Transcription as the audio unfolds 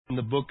in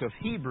the book of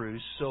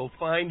Hebrews. So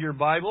find your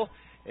Bible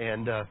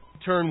and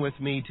turn with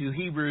me to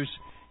Hebrews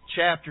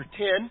chapter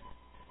 10.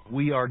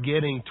 We are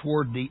getting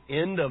toward the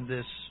end of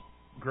this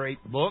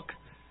great book,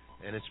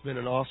 and it's been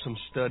an awesome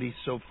study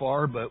so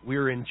far, but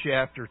we're in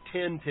chapter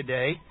 10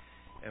 today,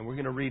 and we're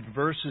going to read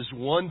verses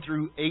 1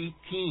 through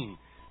 18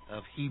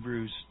 of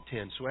Hebrews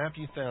 10. So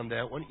after you found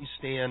that, why don't you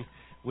stand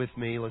with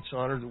me? Let's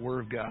honor the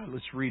Word of God.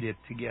 Let's read it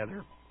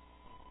together.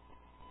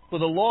 For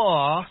the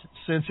law,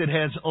 since it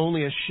has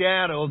only a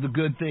shadow of the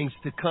good things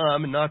to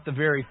come and not the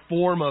very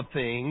form of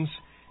things,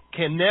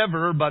 can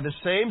never, by the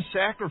same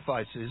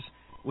sacrifices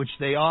which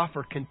they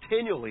offer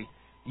continually,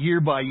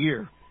 year by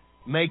year,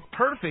 make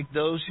perfect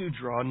those who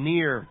draw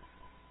near.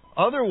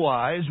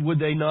 Otherwise, would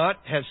they not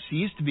have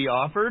ceased to be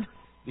offered?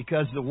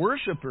 Because the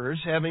worshippers,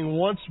 having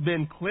once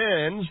been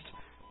cleansed,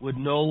 would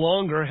no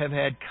longer have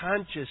had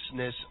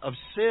consciousness of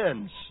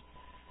sins.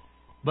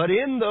 But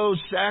in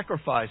those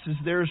sacrifices,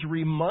 there's a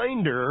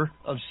reminder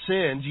of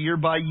sins year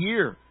by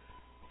year.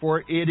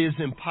 For it is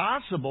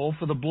impossible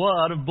for the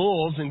blood of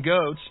bulls and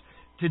goats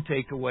to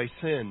take away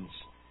sins.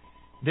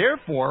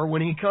 Therefore,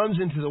 when He comes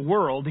into the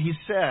world, He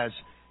says,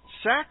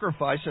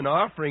 "Sacrifice and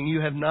offering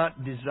you have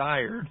not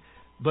desired,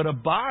 but a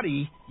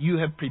body you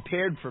have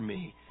prepared for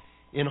me.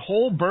 In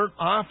whole burnt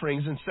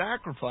offerings and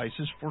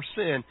sacrifices for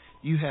sin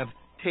you have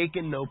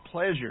taken no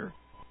pleasure."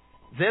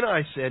 Then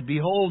I said,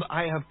 "Behold,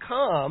 I have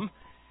come.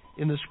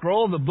 In the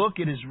scroll of the book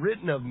it is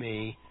written of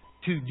me,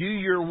 to do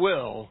your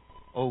will,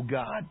 O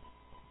God."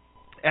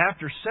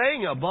 After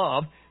saying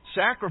above,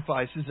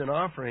 sacrifices and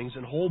offerings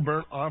and whole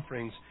burnt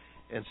offerings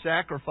and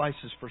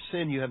sacrifices for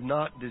sin you have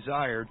not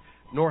desired,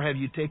 nor have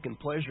you taken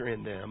pleasure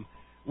in them,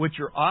 which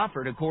are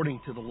offered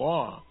according to the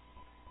law.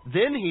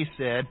 Then He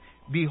said,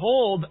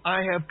 "Behold,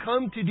 I have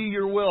come to do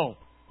your will."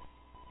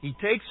 He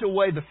takes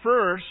away the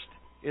first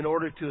in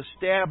order to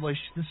establish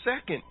the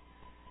second.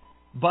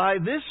 By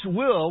this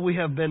will we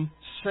have been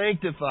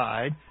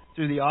sanctified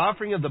through the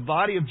offering of the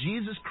body of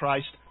Jesus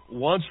Christ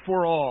once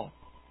for all.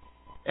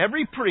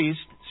 Every priest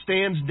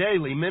stands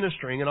daily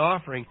ministering and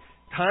offering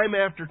time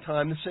after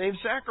time the same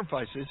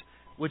sacrifices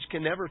which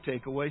can never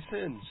take away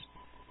sins.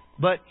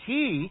 But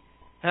He,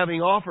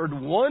 having offered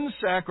one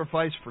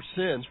sacrifice for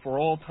sins for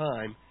all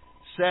time,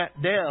 sat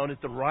down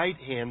at the right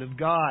hand of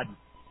God,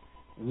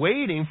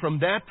 waiting from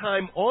that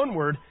time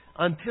onward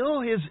until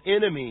His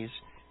enemies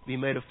be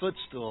made a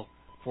footstool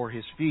for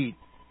His feet.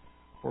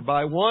 For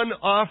by one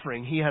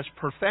offering He has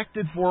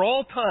perfected for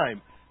all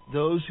time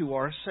those who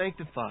are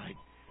sanctified.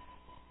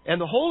 And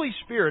the Holy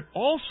Spirit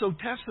also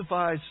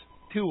testifies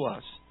to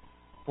us.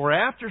 For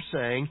after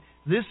saying,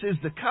 "This is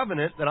the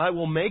covenant that I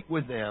will make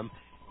with them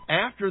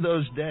after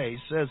those days,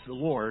 says the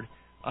Lord,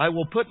 I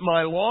will put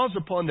my laws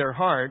upon their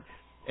heart,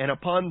 and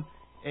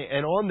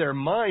on their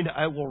mind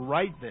I will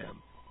write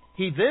them."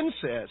 He then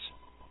says,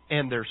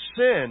 "And their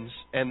sins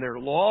and their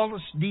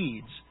lawless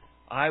deeds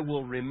I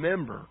will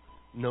remember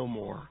no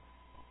more."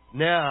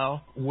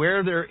 Now,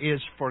 where there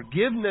is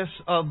forgiveness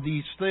of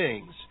these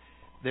things,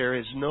 there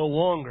is no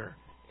longer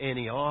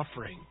any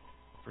offering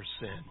for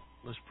sin.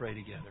 Let's pray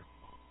together.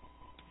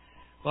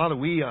 Father,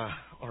 we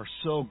are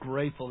so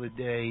grateful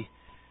today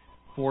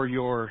for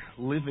your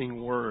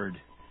living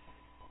word.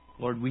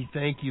 Lord, we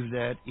thank you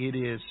that it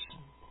is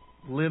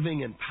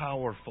living and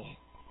powerful,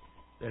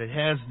 that it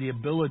has the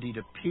ability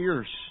to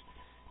pierce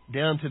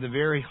down to the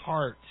very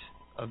heart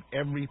of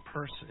every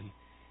person.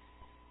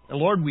 And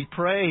Lord, we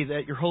pray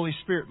that your Holy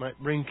Spirit might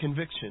bring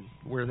conviction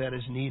where that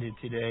is needed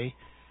today.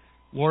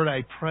 Lord,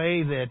 I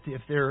pray that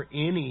if there are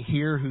any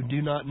here who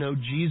do not know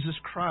Jesus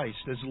Christ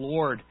as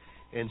Lord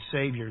and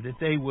Savior, that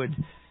they would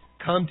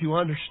come to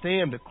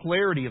understand the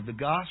clarity of the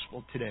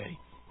gospel today,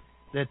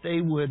 that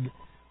they would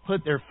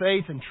put their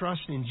faith and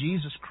trust in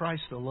Jesus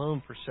Christ alone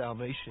for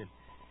salvation,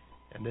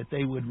 and that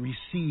they would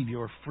receive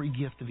your free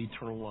gift of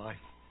eternal life.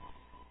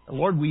 And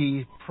Lord,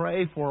 we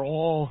pray for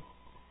all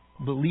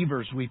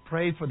believers. We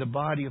pray for the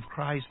body of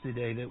Christ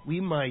today, that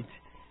we might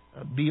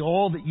be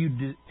all that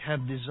you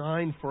have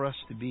designed for us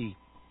to be.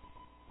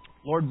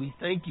 Lord, we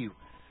thank you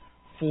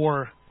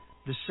for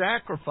the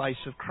sacrifice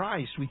of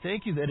Christ. We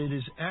thank you that it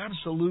is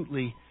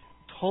absolutely,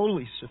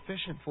 totally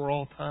sufficient for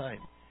all time,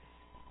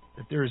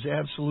 that there is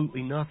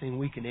absolutely nothing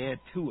we can add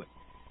to it.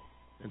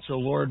 And so,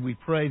 Lord, we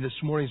pray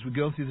this morning as we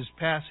go through this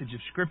passage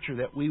of Scripture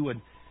that we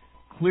would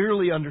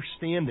clearly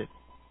understand it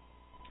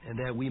and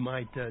that we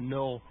might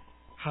know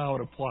how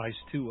it applies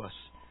to us.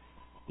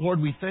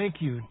 Lord, we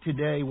thank you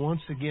today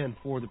once again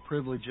for the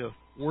privilege of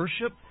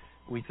worship.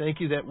 We thank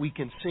you that we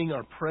can sing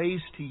our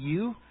praise to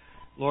you.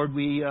 Lord,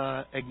 we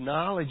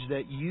acknowledge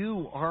that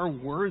you are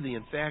worthy.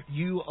 In fact,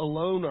 you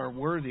alone are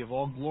worthy of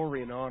all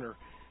glory and honor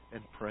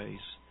and praise.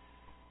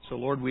 So,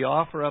 Lord, we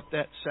offer up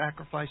that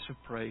sacrifice of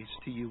praise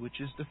to you,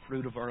 which is the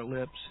fruit of our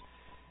lips.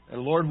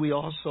 And, Lord, we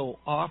also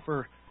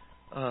offer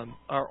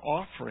our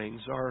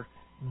offerings, our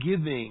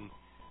giving.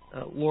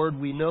 Lord,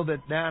 we know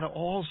that that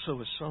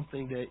also is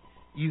something that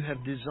you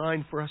have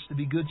designed for us to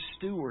be good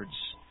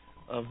stewards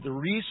of the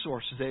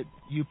resources that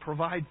you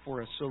provide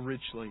for us so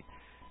richly.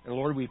 And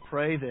Lord, we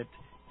pray that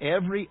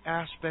every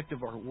aspect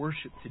of our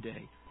worship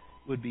today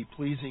would be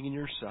pleasing in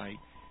your sight.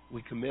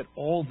 We commit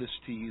all this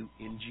to you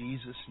in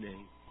Jesus'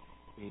 name.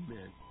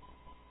 Amen.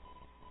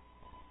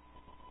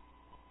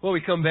 Well,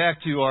 we come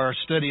back to our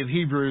study of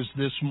Hebrews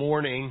this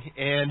morning,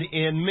 and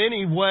in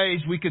many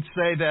ways we could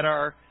say that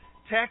our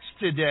text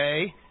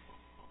today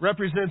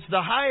represents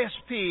the highest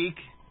peak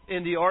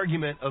in the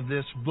argument of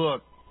this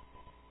book.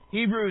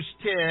 Hebrews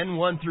 10,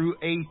 1 through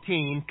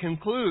 18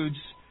 concludes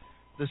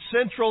the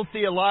central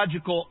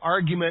theological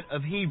argument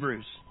of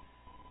Hebrews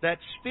that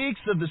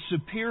speaks of the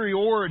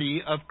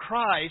superiority of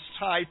Christ's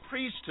high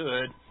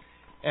priesthood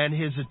and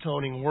His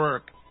atoning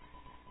work.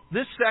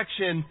 This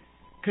section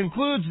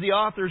concludes the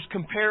author's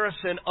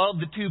comparison of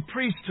the two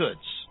priesthoods.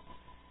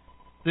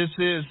 This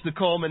is the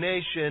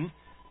culmination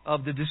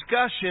of the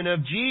discussion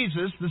of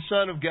Jesus, the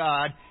Son of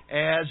God,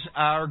 as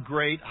our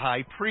great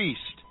high priest.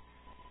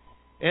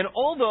 And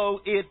although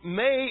it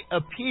may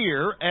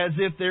appear as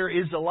if there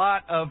is a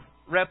lot of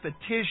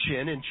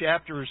repetition in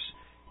chapters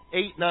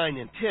 8, 9,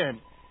 and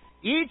 10,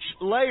 each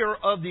layer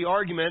of the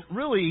argument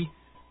really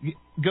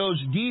goes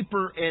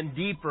deeper and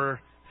deeper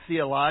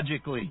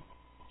theologically.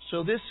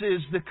 So this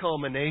is the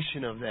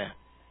culmination of that.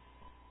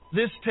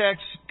 This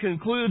text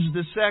concludes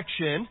the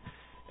section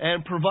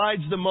and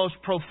provides the most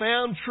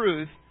profound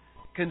truth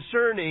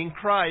concerning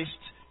Christ's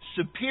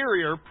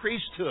superior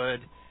priesthood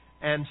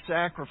and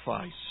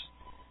sacrifice.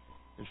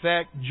 In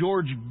fact,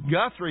 George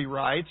Guthrie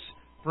writes,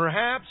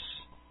 perhaps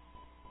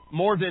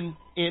more than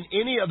in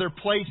any other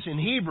place in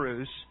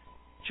Hebrews,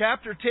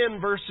 chapter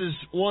 10, verses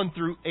 1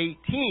 through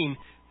 18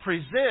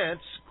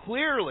 presents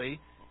clearly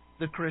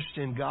the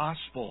Christian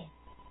gospel.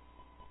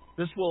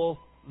 This will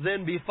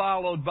then be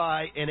followed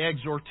by an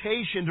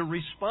exhortation to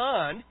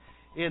respond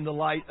in the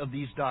light of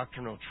these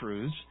doctrinal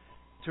truths,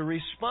 to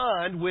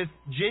respond with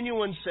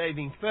genuine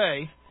saving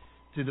faith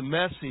to the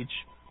message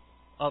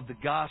of the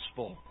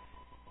gospel.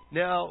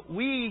 Now,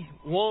 we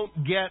won't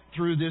get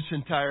through this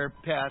entire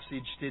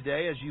passage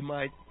today, as you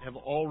might have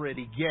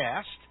already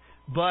guessed,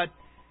 but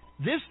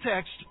this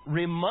text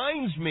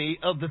reminds me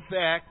of the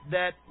fact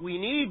that we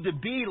need to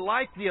be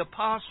like the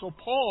Apostle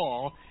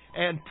Paul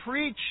and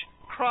preach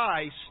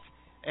Christ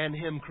and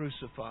Him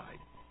crucified.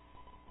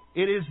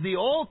 It is the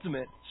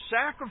ultimate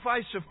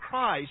sacrifice of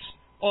Christ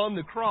on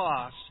the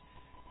cross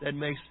that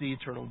makes the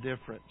eternal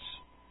difference.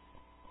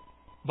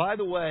 By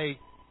the way,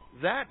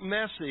 that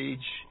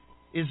message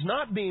is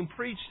not being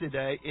preached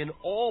today in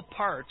all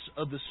parts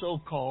of the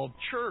so-called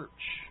church.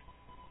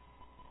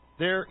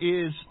 There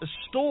is a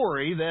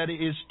story that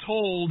is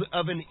told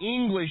of an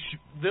English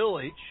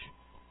village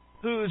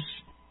whose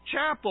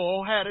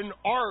chapel had an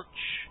arch.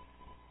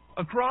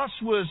 Across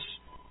was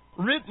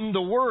written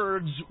the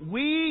words,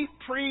 "We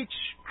preach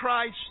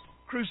Christ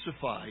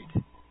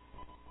crucified."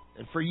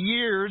 And for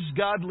years,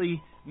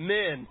 godly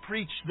men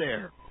preached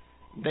there.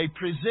 They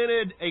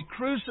presented a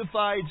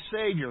crucified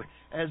Savior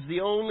as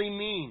the only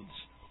means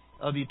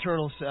of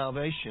eternal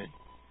salvation.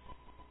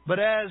 But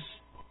as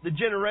the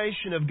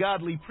generation of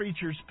godly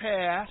preachers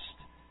passed,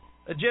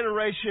 a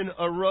generation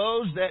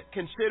arose that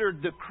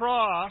considered the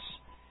cross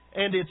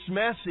and its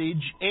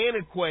message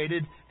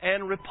antiquated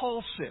and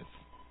repulsive.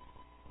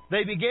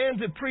 They began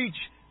to preach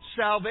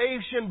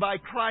salvation by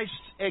Christ's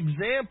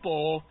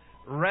example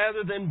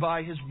rather than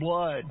by His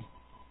blood.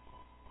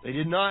 They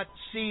did not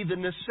see the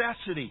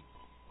necessity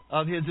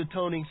of His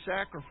atoning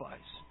sacrifice.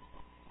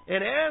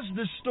 And as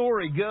the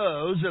story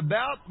goes,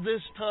 about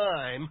this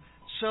time,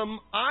 some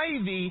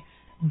ivy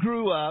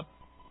grew up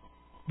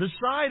the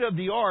side of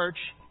the arch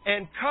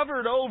and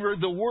covered over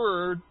the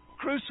word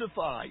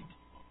crucified.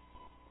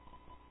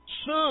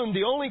 Soon,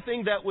 the only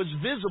thing that was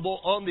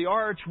visible on the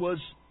arch was,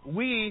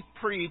 "We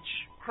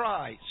preach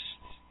Christ."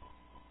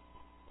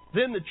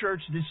 Then the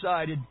church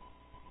decided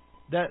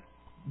that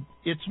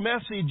its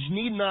message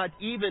need not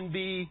even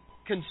be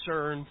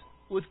concerned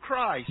with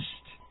Christ.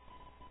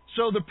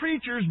 So the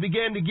preachers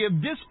began to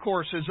give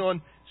discourses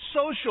on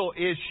social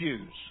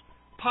issues,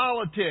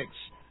 politics,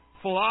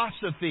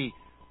 philosophy,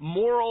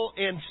 moral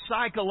and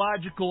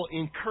psychological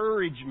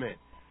encouragement,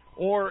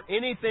 or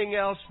anything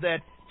else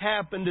that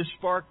happened to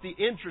spark the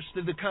interest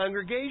of the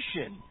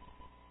congregation.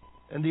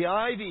 And the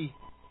ivy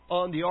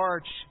on the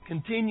arch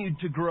continued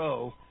to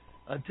grow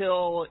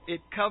until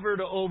it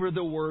covered over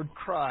the word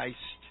Christ.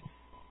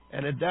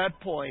 And at that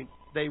point,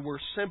 they were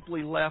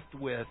simply left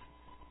with,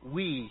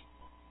 "We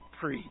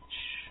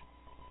preach."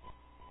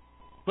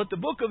 But the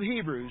book of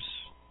Hebrews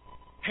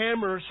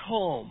hammers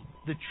home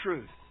the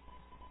truth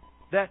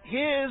that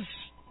His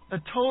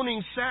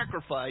atoning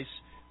sacrifice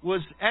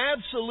was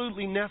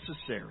absolutely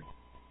necessary,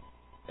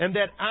 and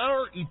that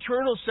our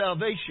eternal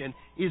salvation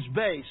is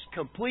based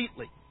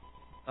completely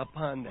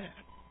upon that.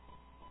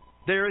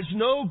 There is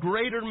no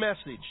greater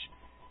message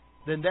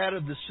than that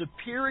of the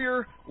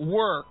superior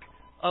work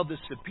of the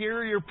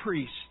superior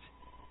priest,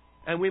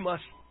 and we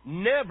must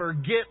never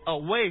get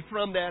away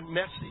from that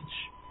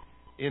message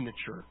in the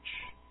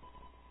church.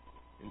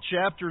 In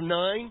chapter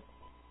 9,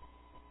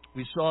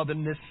 we saw the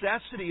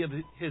necessity of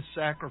His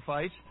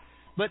sacrifice.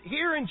 But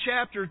here in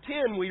chapter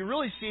 10, we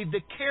really see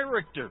the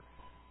character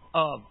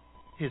of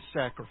His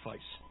sacrifice.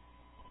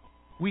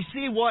 we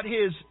see what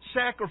His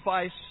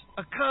sacrifice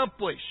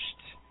accomplished.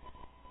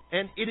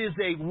 And it is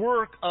a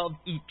work of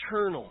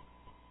eternal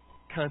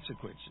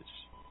consequences.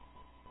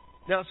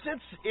 Now,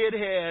 since it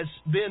has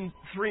been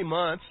 3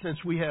 months since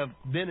we have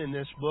been in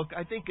this book,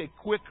 I think a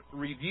quick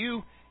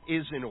review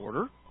is in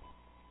order.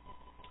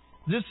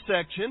 This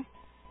section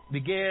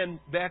began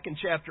back in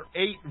chapter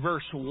 8,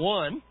 verse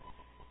 1.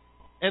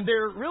 And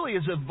there really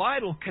is a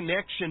vital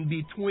connection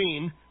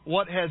between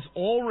what has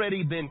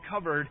already been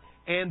covered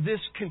and this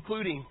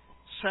concluding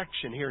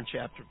section here in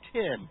chapter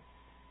 10.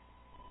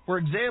 For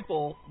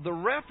example, the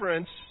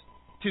reference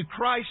to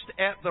Christ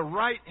at the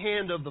right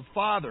hand of the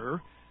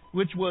Father,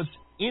 which was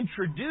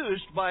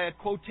introduced by a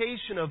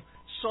quotation of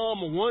Psalm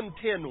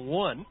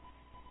 110:1,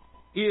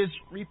 is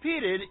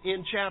repeated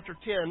in chapter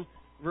 10,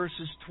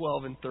 verses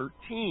 12 and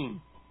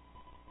 13.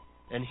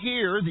 And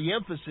here the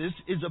emphasis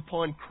is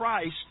upon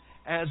Christ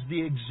as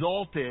the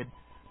exalted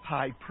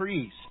high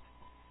priest.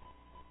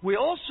 We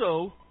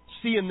also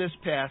see in this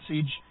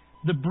passage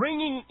the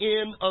bringing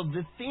in of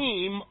the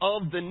theme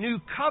of the new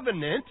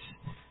covenant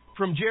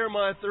from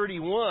Jeremiah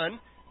 31,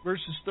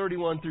 verses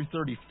 31 through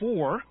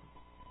 34.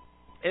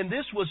 And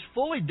this was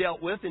fully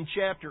dealt with in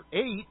chapter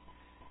 8,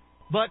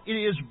 but it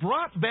is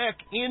brought back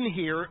in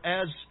here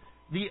as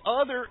the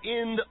other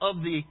end of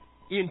the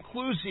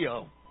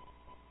inclusio.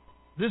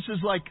 This is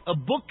like a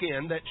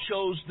bookend that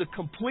shows the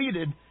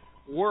completed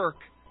work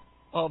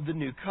of the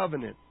new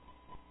covenant.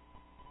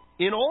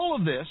 In all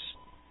of this,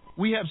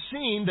 we have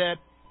seen that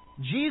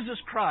Jesus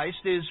Christ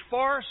is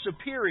far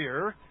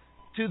superior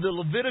to the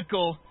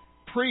Levitical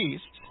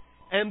priests,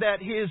 and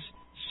that His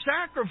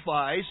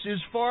sacrifice is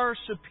far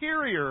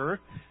superior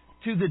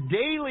to the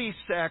daily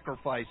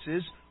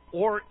sacrifices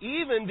or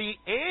even the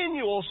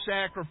annual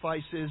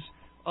sacrifices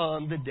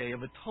on the Day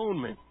of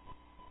Atonement.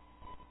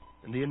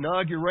 And the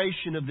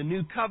inauguration of the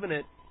new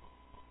covenant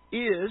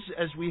is,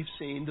 as we've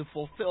seen, the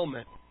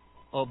fulfillment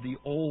of the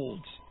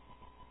old.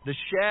 The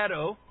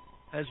shadow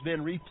has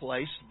been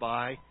replaced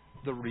by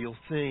the real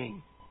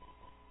thing.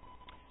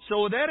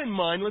 So with that in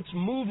mind, let's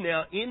move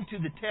now into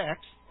the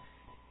text.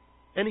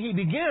 And he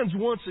begins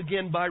once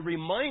again by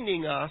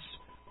reminding us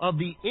of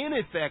the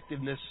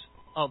ineffectiveness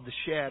of the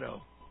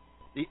shadow.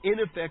 The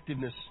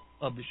ineffectiveness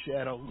of the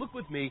shadow. Look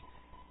with me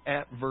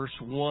at verse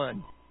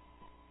 1.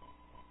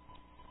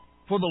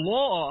 For the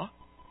law,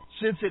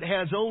 since it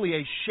has only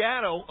a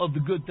shadow of the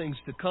good things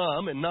to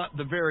come and not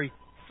the very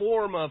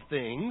form of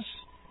things,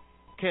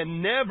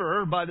 can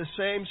never, by the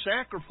same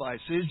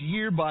sacrifices,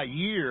 year by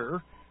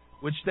year,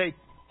 which they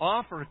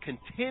offer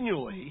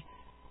continually,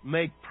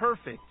 make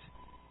perfect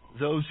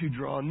those who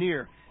draw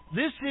near.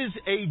 This is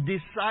a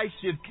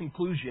decisive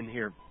conclusion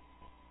here.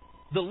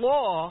 The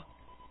law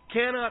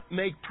cannot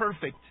make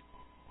perfect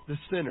the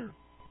sinner.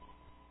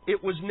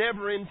 It was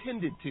never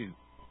intended to.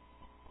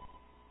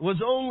 It was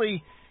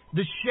only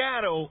the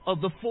shadow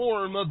of the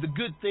form of the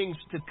good things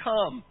to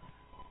come,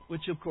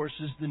 which of course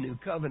is the new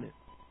covenant.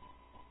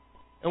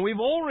 And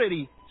we've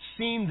already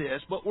seen this,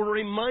 but we're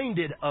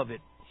reminded of it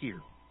here.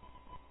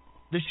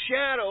 The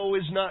shadow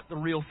is not the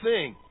real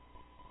thing.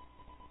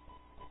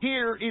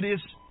 Here it is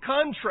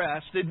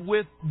contrasted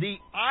with the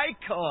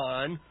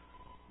icon,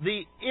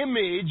 the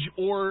image,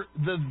 or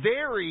the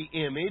very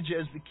image,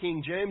 as the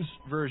King James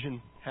Version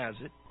has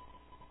it.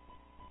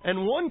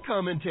 And one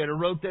commentator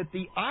wrote that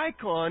the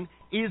icon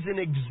is an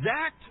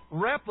exact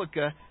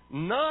replica,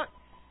 not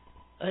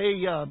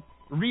a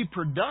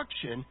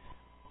reproduction,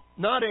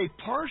 not a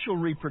partial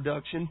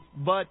reproduction,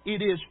 but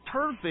it is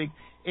perfect,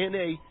 and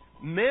a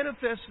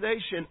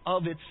manifestation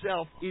of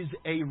itself is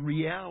a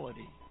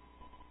reality.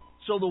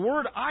 So the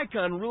word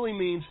icon really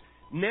means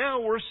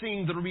now we're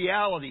seeing the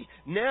reality.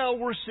 Now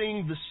we're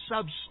seeing the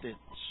substance.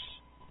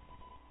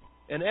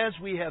 And as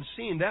we have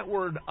seen, that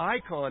word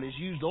icon is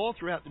used all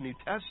throughout the New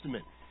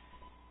Testament.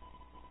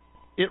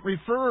 It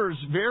refers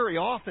very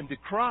often to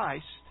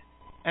Christ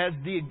as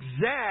the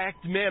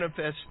exact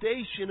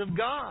manifestation of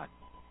God.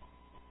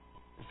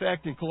 In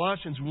fact, in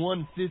Colossians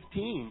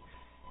 1:15,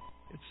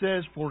 it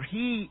says, "For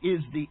He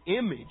is the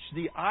image,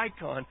 the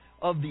icon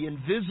of the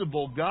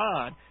invisible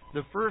God,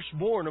 the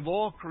firstborn of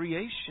all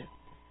creation."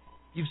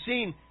 You've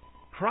seen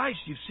Christ,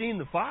 you've seen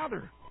the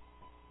Father.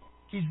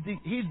 He's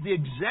the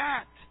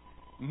exact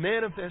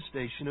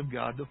manifestation of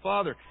God the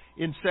Father.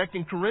 In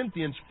 2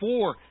 Corinthians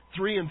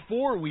 4:3 and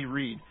 4 we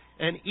read,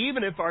 "And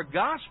even if our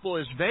gospel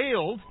is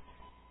veiled,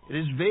 it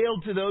is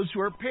veiled to those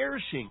who are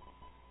perishing,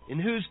 in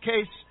whose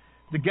case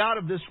the God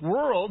of this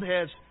world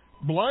has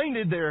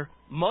blinded their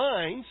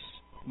minds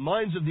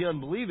of the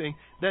unbelieving,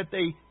 that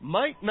they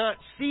might not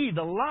see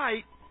the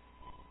light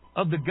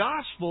of the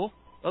gospel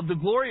of the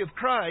glory of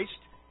Christ,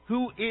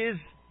 who is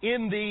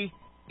in the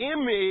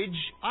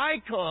image,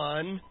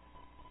 icon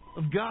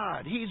of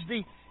God." He's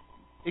the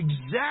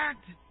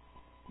exact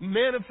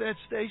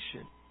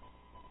manifestation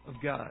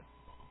of God.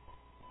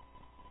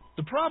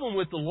 The problem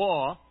with the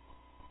law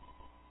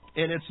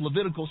and its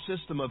Levitical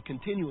system of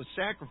continuous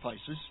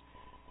sacrifices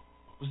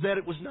was that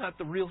it was not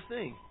the real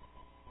thing.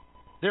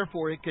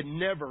 Therefore, it could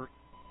never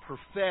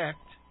perfect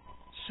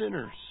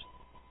sinners.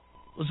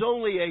 was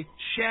only a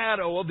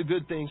shadow of the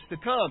good things to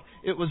come.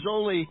 It was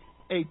only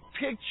a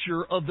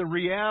picture of the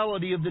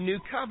reality of the new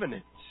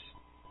covenant.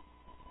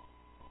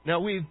 Now,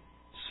 we've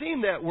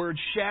seen that word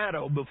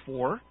shadow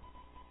before.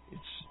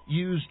 It's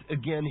used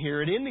again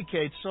here. It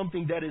indicates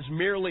something that is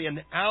merely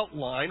an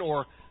outline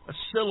or a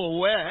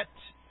silhouette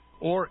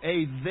or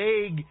a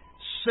vague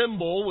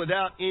symbol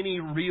without any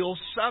real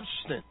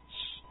substance.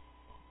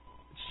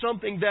 It's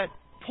something that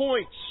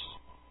points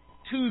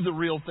to the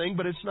real thing,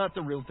 but it's not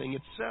the real thing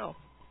itself.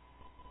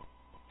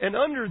 And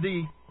under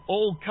the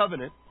Old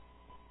Covenant,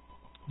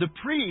 the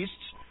priests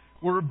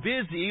were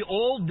busy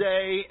all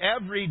day,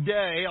 every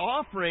day,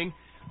 offering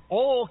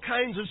all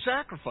kinds of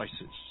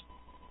sacrifices.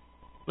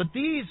 But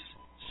these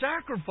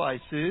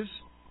sacrifices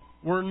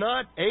were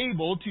not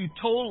able to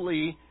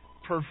totally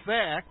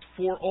perfect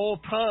for all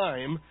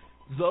time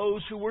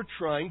those who were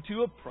trying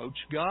to approach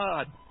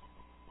God.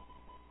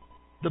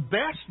 The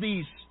best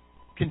these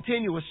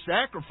continuous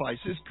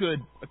sacrifices could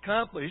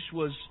accomplish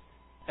was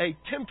a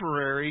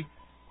temporary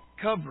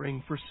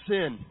covering for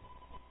sin.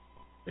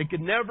 They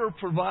could never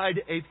provide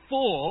a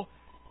full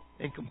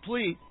and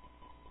complete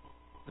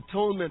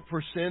atonement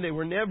for sin. They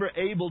were never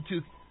able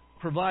to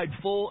provide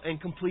full and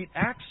complete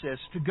access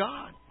to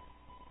God.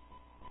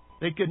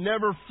 They could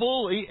never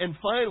fully and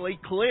finally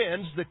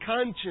cleanse the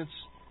conscience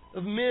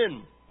of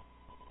men.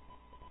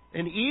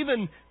 And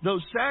even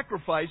those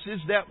sacrifices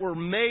that were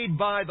made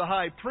by the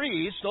high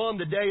priest on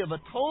the Day of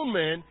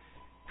Atonement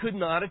could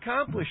not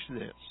accomplish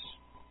this.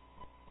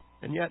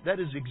 And yet that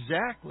is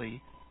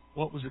exactly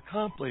what was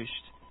accomplished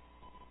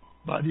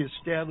by the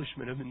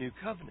establishment of the New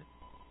Covenant.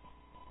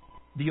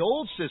 The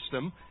old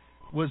system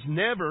was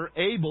never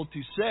able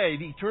to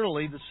save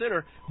eternally the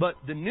sinner, but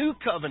the New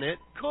Covenant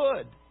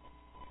could.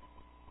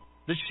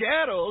 The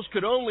shadows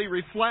could only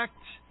reflect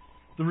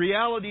the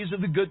realities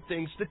of the good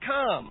things to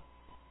come.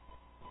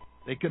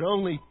 They could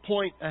only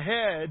point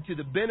ahead to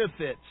the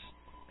benefits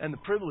and the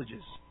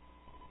privileges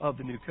of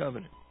the New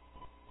Covenant.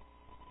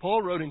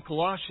 Paul wrote in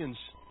Colossians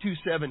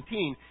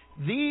 2:17,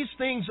 "These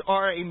things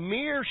are a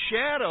mere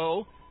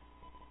shadow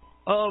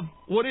of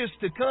what is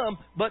to come,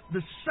 but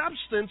the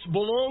substance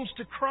belongs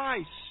to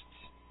Christ."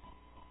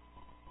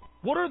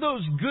 What are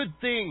those good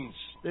things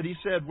that he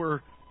said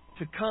were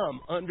to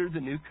come under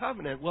the New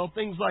Covenant? Well,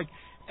 things like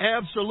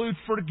absolute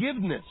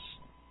forgiveness,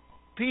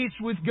 peace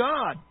with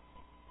God,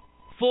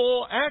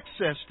 full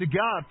access to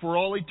God for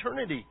all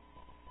eternity,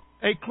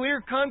 a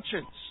clear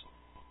conscience,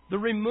 the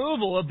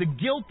removal of the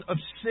guilt of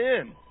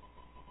sin,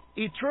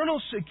 eternal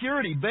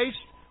security based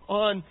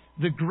on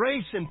the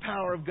grace and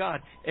power of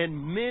God,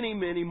 and many,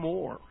 many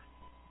more.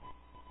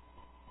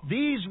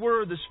 These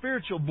were the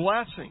spiritual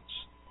blessings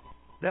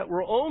that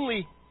were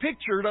only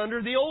pictured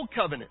under the Old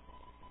Covenant,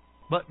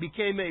 but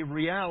became a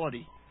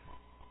reality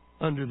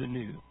under the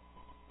New.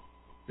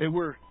 They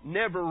were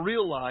never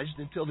realized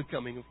until the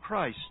coming of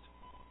Christ.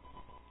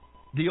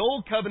 The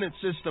Old Covenant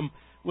system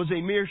was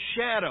a mere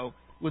shadow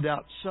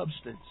without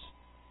substance.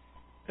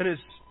 And as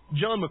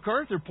John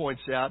MacArthur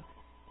points out,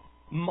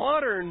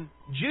 modern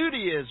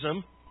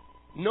Judaism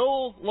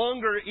no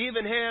longer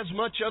even has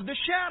much of the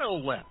shadow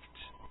left.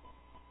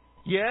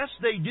 Yes,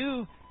 they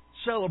do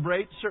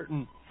celebrate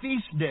certain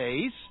feast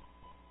days,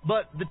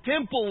 but the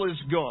temple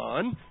is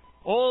gone,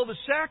 all the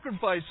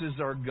sacrifices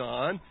are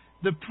gone,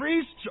 the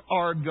priests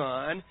are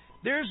gone,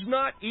 there's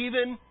not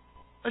even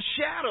a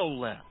shadow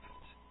left.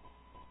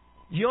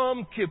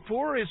 Yom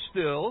Kippur is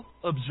still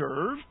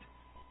observed,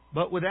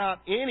 but without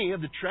any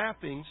of the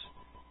trappings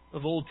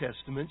of Old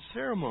Testament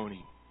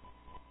ceremony.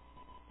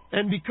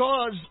 And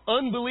because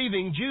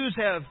unbelieving Jews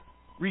have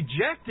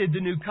rejected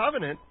the New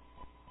Covenant,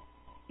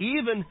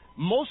 even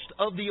most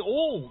of the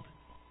Old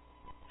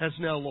has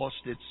now lost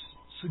its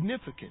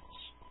significance.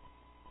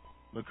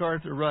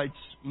 MacArthur writes,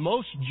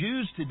 most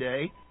Jews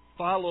today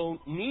follow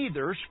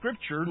neither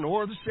Scripture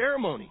nor the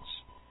ceremonies.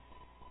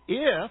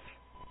 If,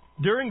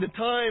 during the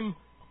time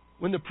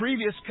when the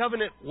previous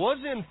covenant was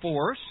in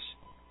force,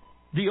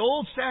 the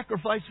old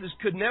sacrifices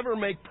could never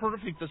make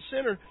perfect the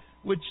sinner,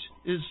 which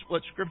is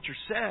what Scripture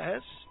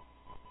says,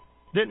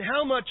 then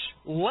how much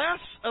less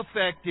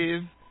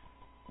effective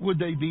would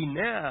they be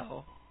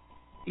now,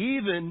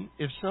 even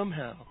if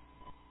somehow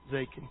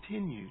they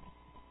continued?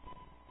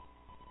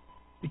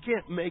 You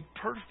can't make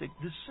perfect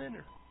the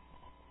sinner.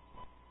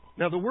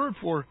 Now, the word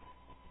for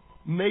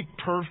make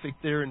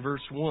perfect there in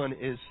verse 1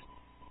 is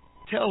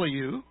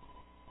teleu.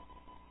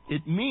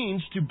 It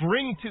means to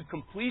bring to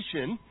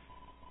completion,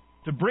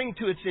 to bring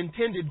to its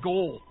intended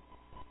goal.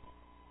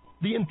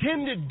 The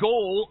intended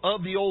goal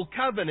of the Old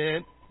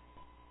Covenant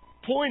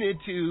pointed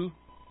to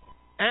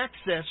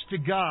access to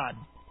God.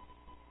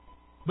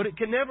 But it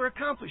can never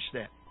accomplish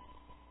that.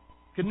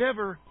 It can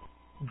never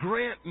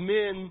grant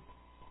men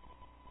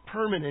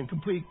permanent and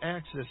complete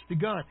access to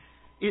God.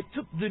 It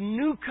took the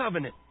New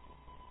Covenant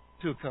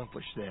to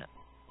accomplish that.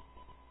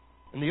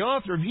 And the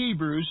author of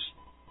Hebrews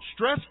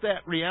stressed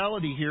that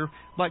reality here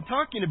by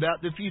talking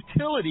about the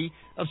futility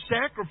of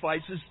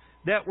sacrifices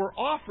that were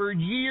offered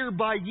year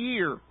by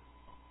year.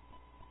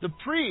 The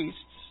priests,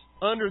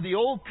 under the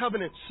Old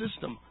Covenant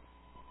system,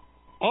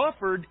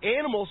 offered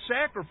animal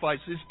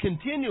sacrifices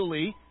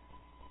continually,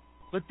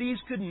 but these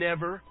could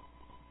never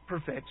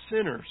perfect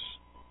sinners.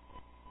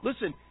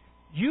 Listen,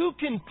 you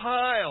can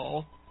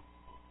pile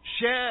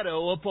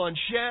shadow upon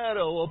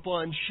shadow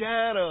upon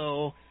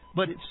shadow,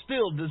 but it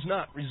still does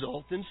not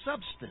result in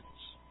substance.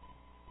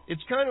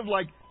 It's kind of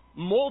like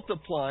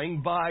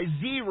multiplying by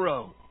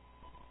zero.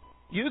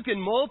 You can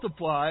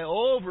multiply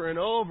over and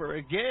over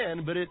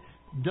again, but it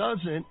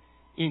doesn't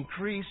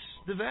increase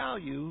the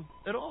value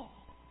at all.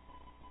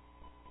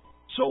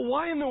 So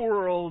why in the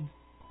world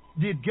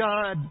did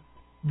God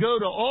go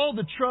to all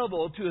the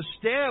trouble to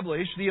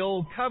establish the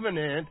Old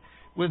Covenant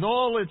with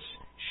all its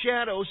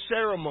shadow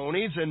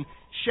ceremonies and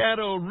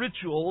shadow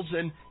rituals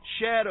and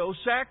shadow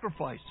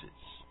sacrifices?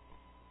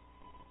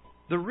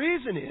 The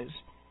reason is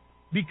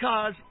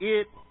because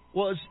it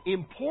was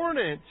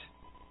important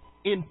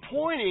in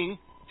pointing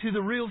to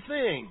the real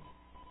thing.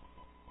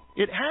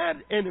 It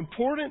had an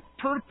important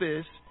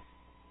purpose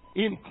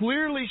in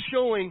clearly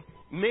showing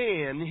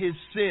man his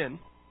sin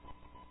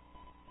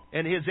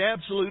and his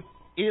absolute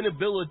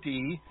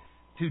inability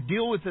to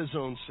deal with his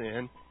own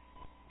sin,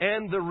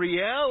 and the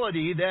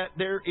reality that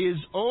there is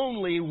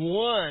only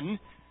one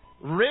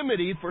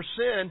remedy for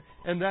sin,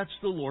 and that's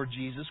the Lord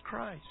Jesus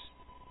Christ.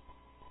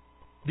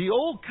 The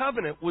Old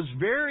Covenant was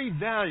very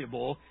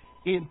valuable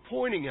in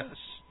pointing us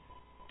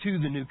to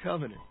the New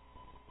Covenant.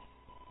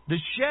 The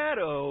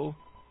shadow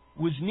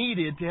was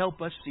needed to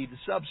help us see the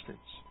substance.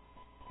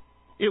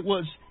 It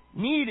was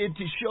needed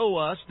to show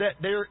us that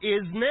there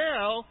is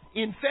now,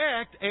 in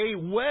fact, a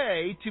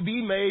way to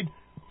be made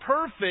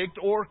perfect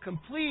or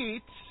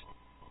complete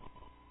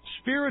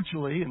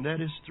spiritually, and that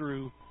is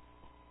through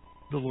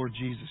the Lord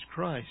Jesus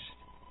Christ.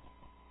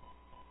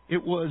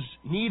 It was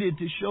needed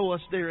to show us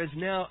there is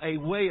now a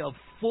way of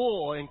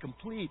full and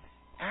complete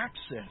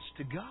access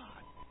to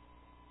God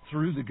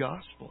through the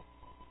gospel.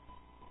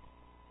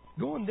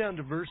 Going down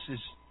to verses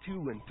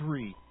 2 and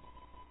 3,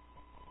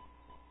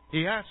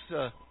 he asks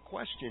a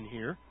question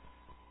here.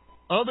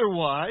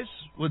 Otherwise,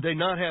 would they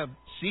not have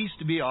ceased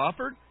to be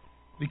offered?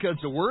 Because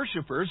the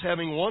worshippers,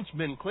 having once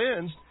been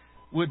cleansed,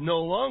 would no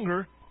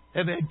longer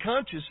have had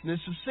consciousness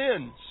of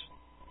sins.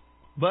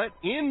 But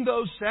in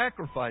those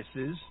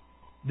sacrifices,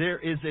 there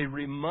is a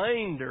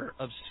reminder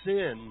of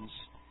sins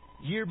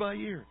year by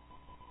year.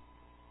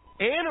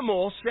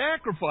 Animal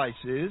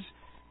sacrifices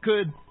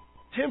could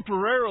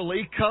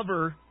temporarily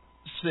cover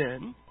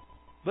sin,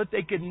 but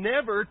they could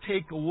never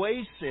take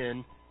away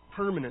sin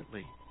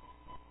permanently.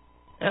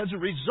 As a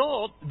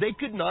result, they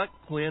could not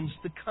cleanse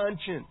the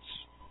conscience.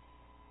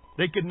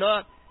 They could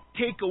not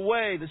take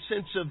away the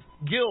sense of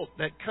guilt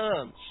that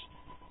comes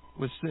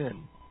with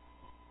sin.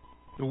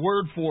 The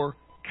word for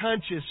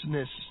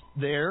consciousness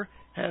there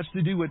has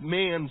to do with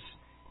man's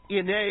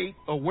innate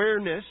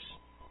awareness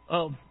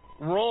of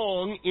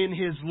wrong in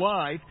his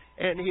life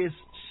and his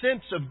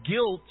sense of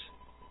guilt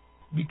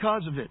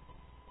because of it.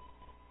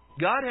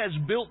 God has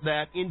built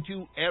that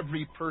into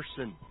every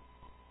person.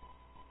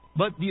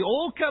 But the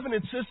Old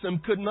Covenant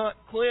system could not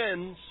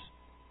cleanse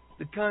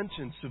the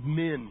conscience of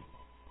men.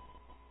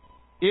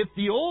 If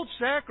the old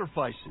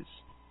sacrifices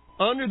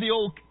under the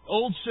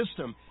old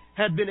system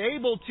had been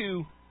able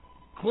to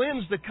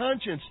cleanse the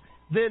conscience,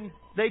 then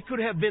they could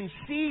have been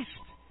ceased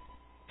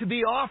to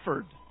be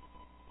offered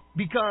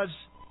because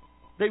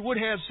they would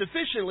have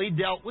sufficiently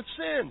dealt with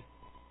sin.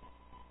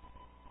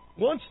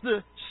 Once the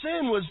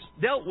sin was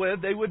dealt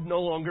with, they would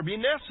no longer be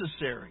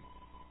necessary.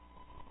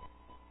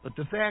 But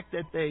the fact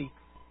that they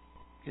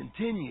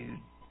continued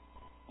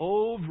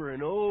over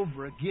and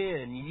over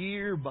again,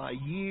 year by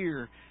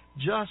year,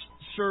 just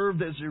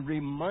served as a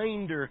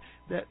reminder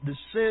that the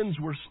sins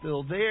were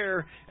still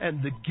there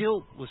and the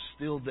guilt was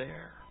still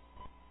there.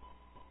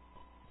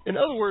 In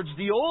other words,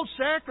 the old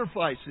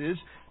sacrifices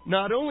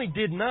not only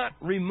did not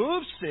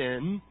remove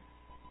sin,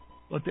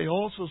 but they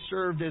also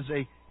served as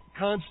a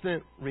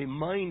constant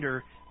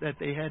reminder that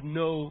they had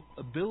no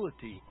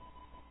ability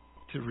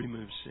to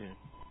remove sin.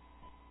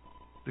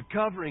 The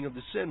covering of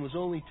the sin was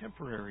only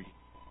temporary.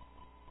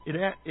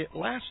 It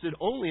lasted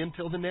only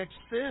until the next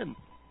sin.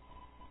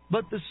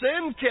 But the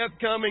sin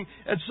kept coming,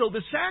 and so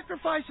the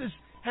sacrifices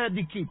had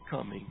to keep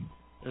coming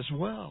as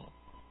well.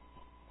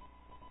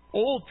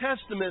 Old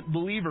Testament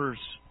believers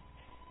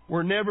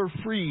were never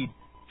freed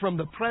from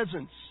the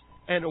presence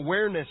and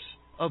awareness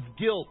of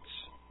guilt,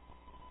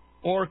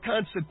 or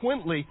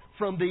consequently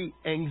from the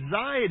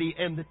anxiety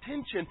and the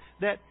tension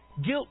that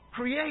guilt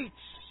creates.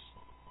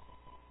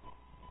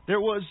 There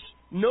was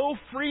no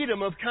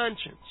freedom of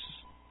conscience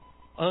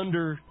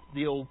under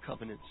the Old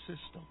Covenant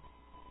system.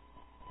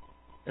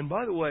 And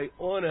by the way,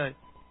 on a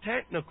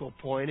technical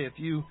point, if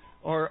you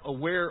are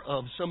aware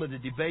of some of the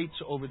debates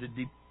over the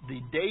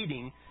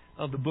dating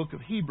of the book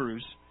of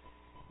Hebrews,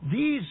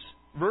 these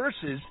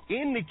verses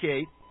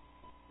indicate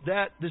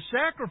that the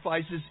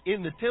sacrifices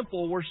in the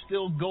temple were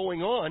still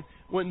going on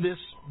when this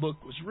book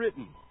was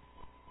written.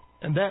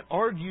 And that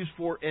argues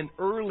for an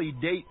early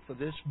date for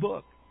this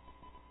book.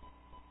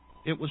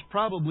 It was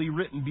probably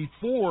written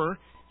before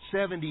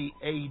 70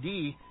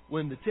 AD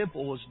when the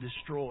temple was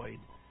destroyed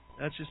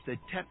That's just a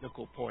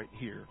technical point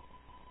here.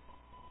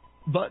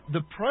 But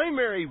the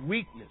primary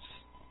weakness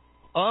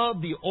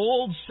of the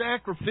old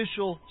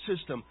sacrificial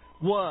system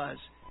was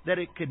that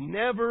it could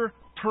never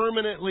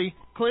permanently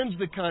cleanse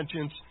the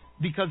conscience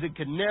because it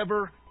could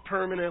never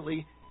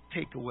permanently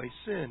take away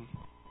sin.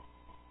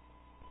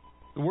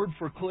 The word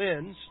for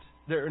cleansed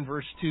there in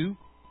verse 2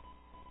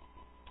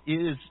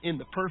 is in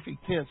the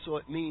perfect tense, so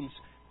it means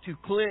to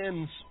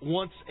cleanse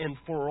once and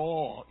for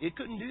all. It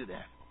couldn't do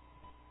that.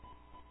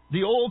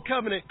 The old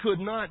covenant could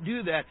not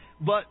do that,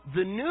 but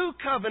the new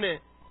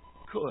covenant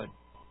could.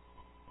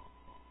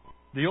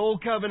 The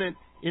old covenant,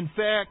 in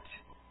fact,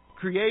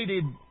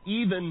 created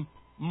even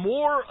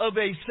more of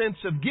a sense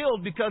of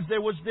guilt because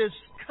there was this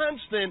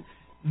constant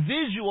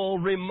visual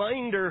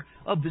reminder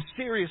of the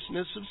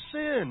seriousness of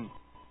sin.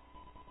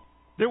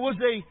 There was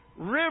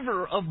a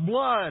river of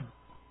blood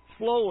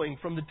flowing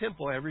from the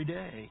temple every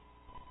day.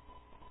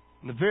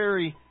 And the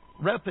very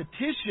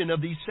repetition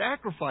of these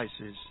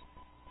sacrifices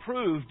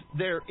proved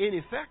their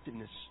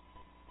ineffectiveness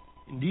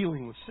in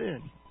dealing with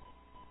sin.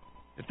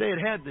 If they had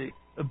had the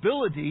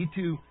ability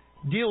to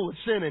deal with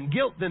sin and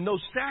guilt, then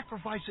those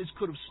sacrifices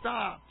could have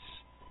stopped.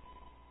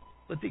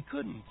 But they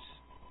couldn't,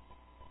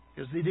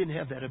 because they didn't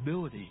have that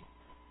ability.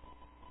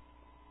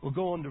 We'll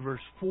go on to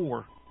verse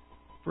 4.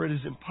 For it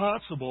is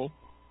impossible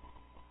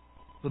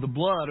for the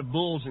blood of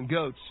bulls and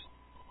goats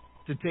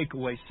to take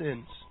away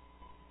sins.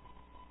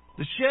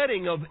 The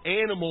shedding of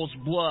animals'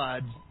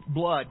 blood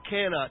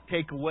cannot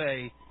take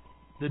away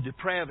the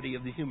depravity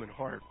of the human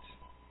heart.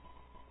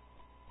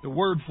 The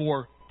word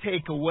for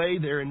take away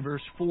there in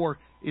verse 4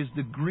 is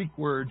the Greek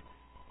word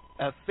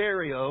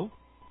aphario.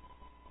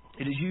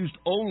 It is used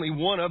only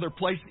one other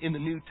place in the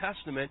New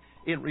Testament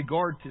in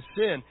regard to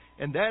sin,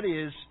 and that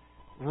is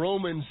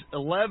Romans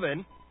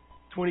 11,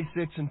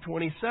 26 and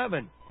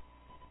 27.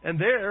 And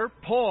there,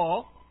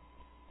 Paul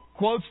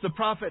quotes the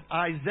prophet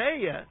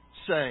Isaiah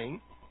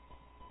saying,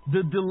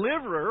 "The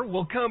deliverer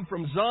will come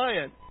from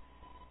Zion,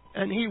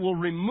 and he will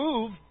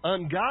remove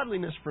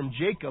ungodliness from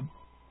Jacob.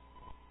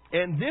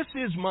 And this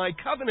is my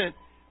covenant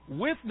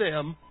with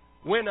them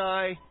when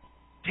I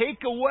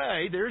take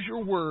away," there's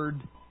your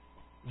word,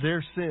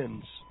 "their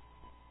sins."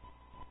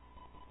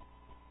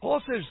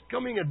 Paul says,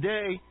 coming a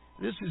day,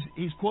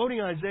 he's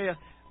quoting Isaiah,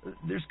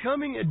 there's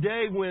coming a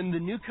day when the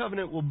new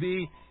covenant will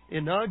be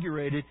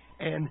inaugurated,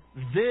 and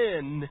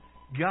then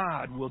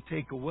God will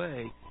take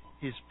away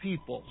His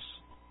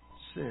people's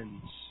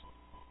sins.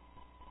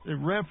 The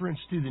reference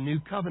to the new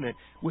covenant.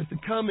 With the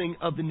coming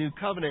of the new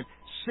covenant,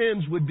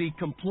 sins would be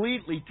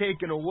completely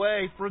taken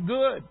away for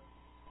good,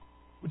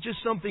 which is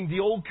something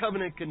the old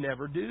covenant could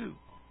never do.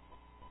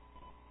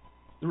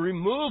 The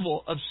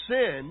removal of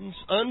sins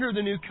under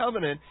the new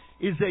covenant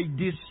is a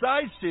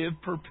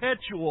decisive,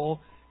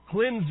 perpetual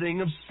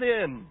cleansing of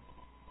sin.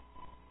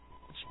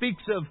 It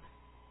speaks of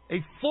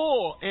a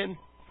full and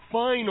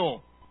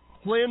final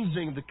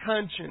cleansing of the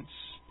conscience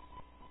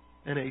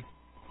and a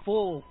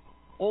full,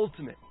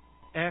 ultimate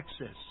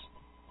access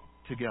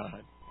to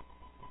God.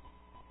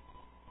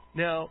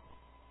 Now,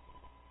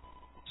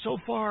 so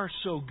far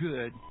so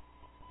good,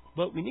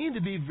 but we need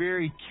to be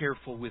very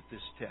careful with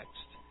this text,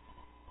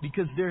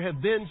 because there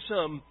have been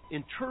some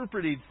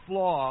interpretive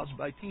flaws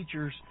by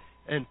teachers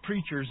and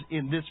preachers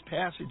in this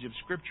passage of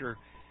Scripture.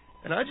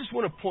 And I just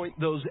want to point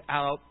those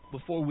out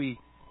before we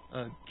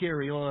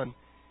carry on,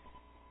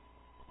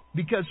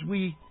 because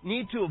we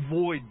need to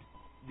avoid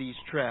these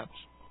traps.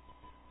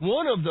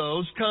 One of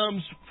those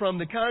comes from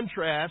the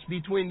contrast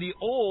between the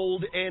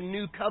Old and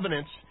New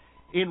Covenants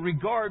in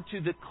regard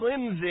to the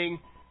cleansing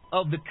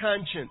of the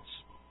conscience.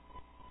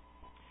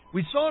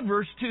 We saw in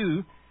verse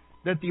 2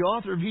 that the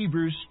author of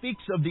Hebrews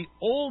speaks of the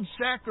old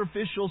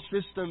sacrificial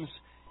system's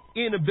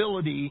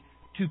inability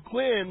to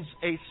cleanse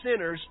a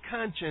sinner's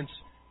conscience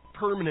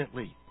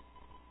permanently.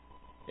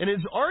 And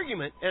his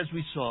argument, as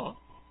we saw,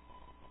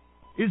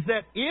 is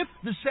that if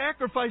the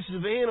sacrifices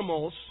of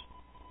animals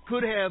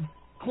could have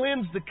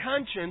cleansed the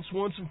conscience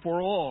once and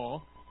for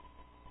all,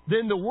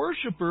 then the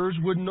worshipers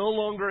would no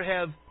longer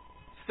have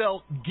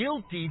felt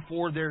guilty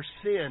for their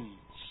sins.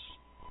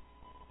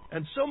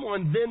 And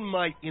someone then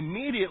might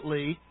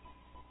immediately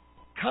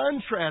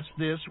contrast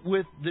this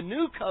with the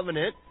new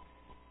covenant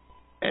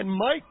and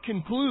might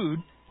conclude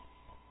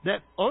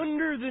that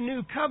under the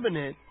new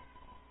covenant,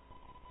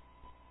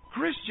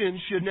 Christians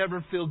should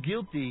never feel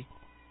guilty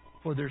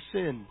for their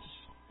sins.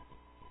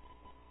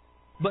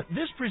 But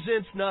this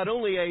presents not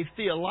only a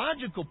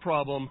theological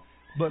problem,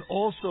 but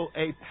also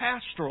a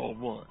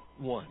pastoral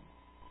one.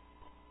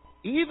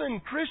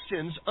 Even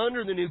Christians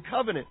under the new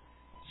covenant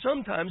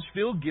sometimes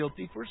feel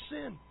guilty for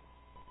sin.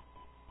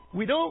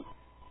 We don't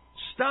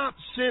stop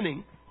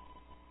sinning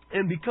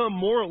and become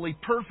morally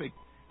perfect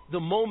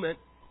the moment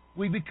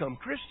we become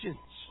Christians.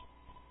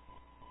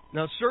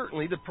 Now,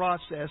 certainly the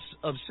process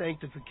of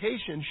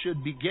sanctification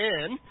should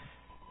begin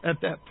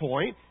at that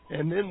point,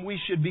 and then we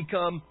should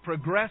become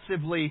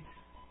progressively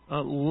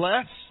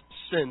less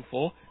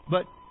sinful,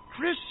 but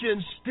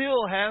Christians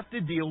still have to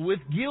deal with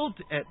guilt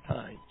at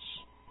times.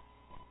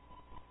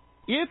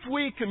 If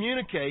we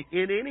communicate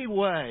in any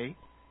way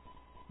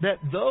that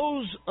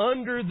those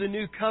under the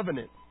new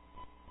covenant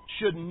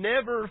should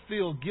never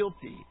feel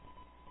guilty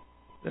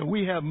that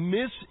we have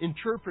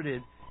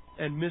misinterpreted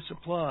and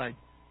misapplied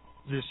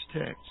this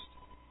text.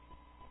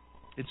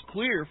 It's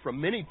clear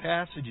from many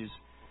passages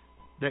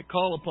that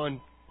call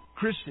upon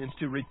Christians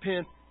to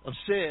repent of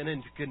sin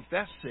and to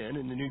confess sin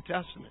in the New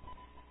Testament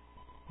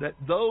that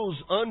those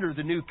under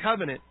the new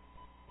covenant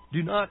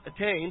do not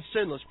attain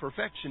sinless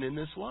perfection in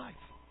this life.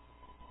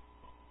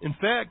 In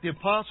fact, the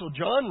Apostle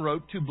John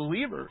wrote to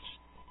believers,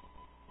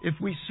 if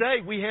we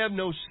say we have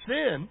no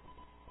sin,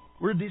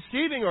 we're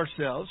deceiving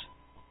ourselves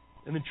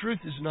and the truth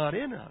is not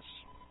in us.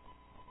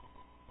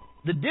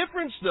 The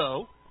difference,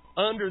 though,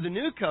 under the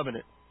new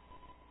covenant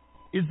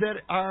is that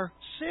our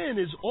sin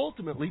is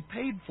ultimately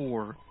paid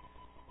for.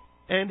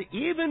 And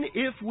even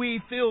if we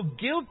feel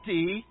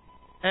guilty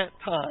at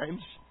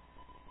times,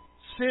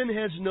 sin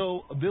has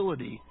no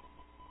ability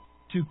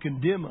to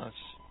condemn us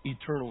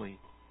eternally.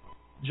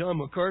 John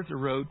MacArthur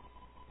wrote,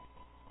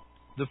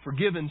 "The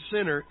forgiven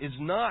sinner is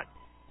not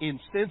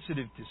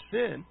insensitive to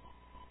sin,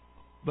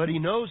 but he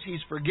knows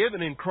he's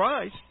forgiven in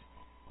Christ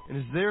and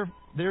is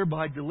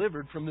thereby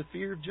delivered from the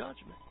fear of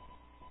judgment."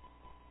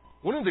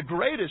 One of the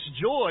greatest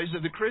joys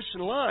of the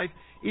Christian life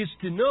is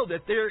to know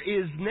that there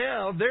is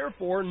now,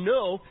 therefore,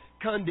 no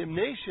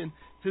condemnation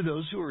to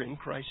those who are in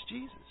Christ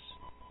Jesus.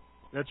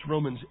 That's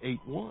Romans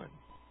 8:1.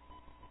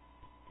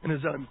 And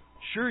as I'm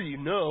sure you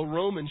know,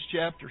 Romans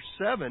chapter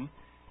 7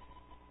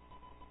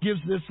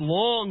 gives this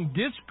long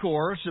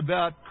discourse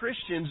about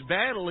Christians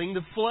battling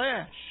the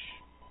flesh.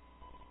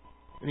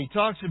 And he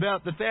talks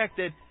about the fact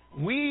that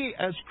we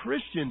as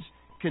Christians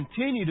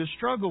continue to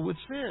struggle with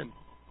sin.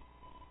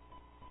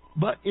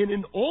 But in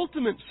an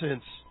ultimate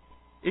sense,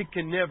 it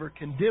can never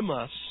condemn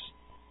us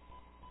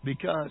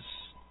because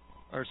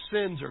our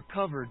sins are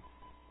covered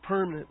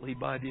permanently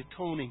by the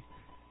atoning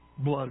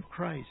blood of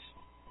Christ.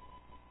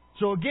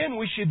 So again,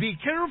 we should be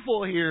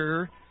careful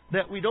here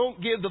that we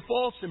don't give the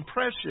false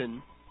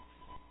impression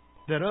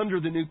that under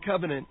the new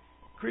covenant,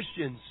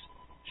 Christians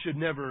should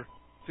never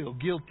feel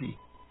guilty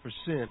for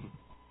sin.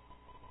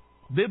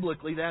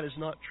 Biblically, that is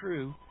not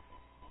true,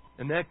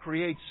 and that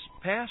creates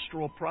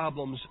pastoral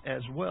problems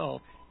as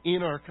well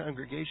in our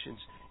congregations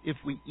if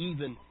we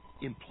even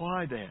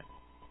imply that.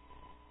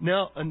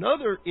 Now,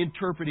 another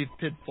interpretive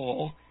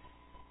pitfall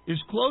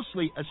is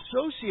closely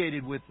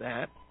associated with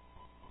that.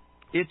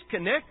 It's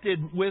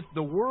connected with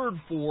the word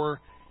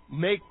for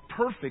make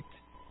perfect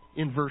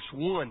in verse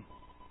 1.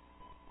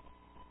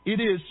 It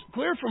is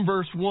clear from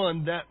verse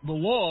 1 that the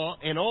law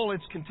and all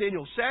its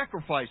continual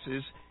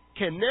sacrifices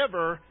can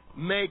never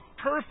make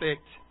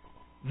perfect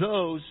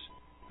those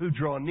who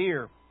draw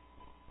near.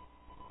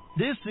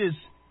 This is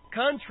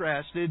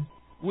contrasted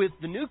with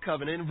the new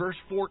covenant in verse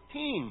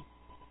 14.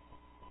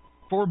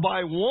 For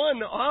by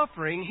one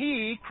offering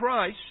he,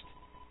 Christ,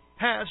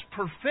 has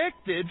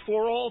perfected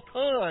for all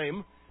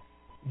time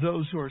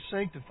those who are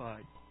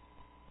sanctified.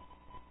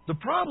 The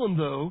problem,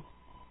 though,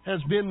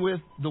 has been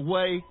with the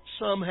way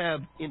some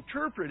have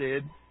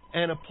interpreted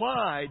and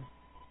applied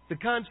the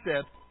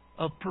concept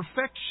of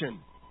perfection.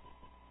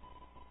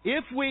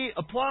 If we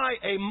apply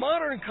a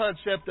modern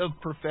concept of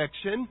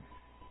perfection,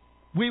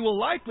 we will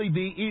likely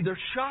be either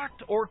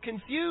shocked or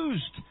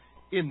confused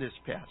in this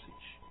passage.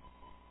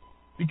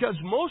 Because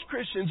most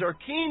Christians are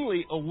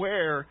keenly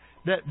aware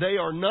that they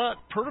are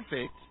not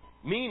perfect,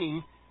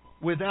 meaning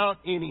without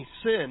any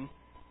sin,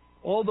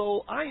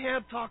 although I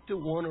have talked to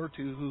one or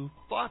two who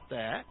thought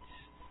that.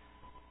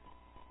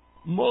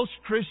 Most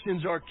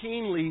Christians are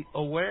keenly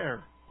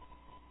aware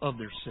of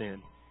their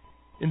sin.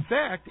 In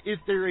fact, if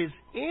there is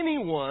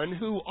anyone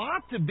who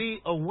ought to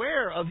be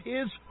aware of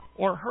his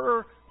or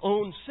her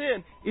own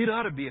sin, it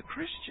ought to be a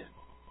Christian.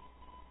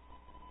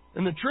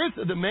 And the truth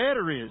of the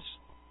matter is,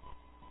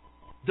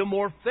 the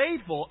more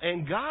faithful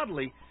and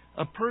godly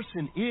a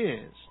person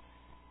is,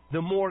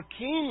 the more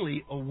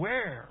keenly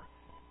aware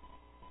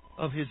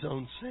of his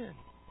own sin.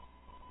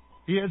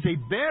 He has a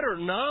better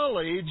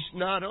knowledge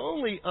not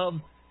only of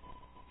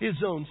his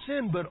own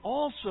sin, but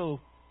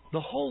also the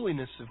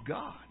holiness of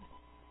God.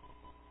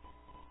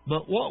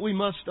 But what we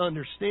must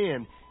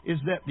understand is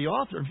that the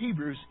author of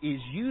Hebrews is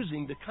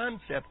using the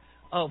concept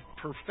of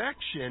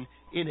perfection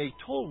in a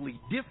totally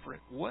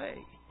different way.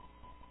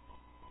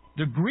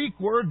 The Greek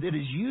word that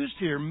is used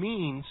here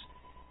means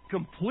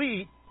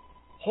complete,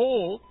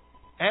 whole,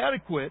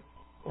 adequate,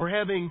 or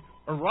having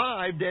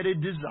arrived at a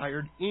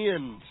desired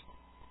end.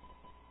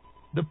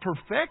 The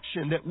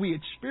perfection that we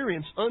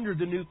experience under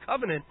the new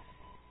covenant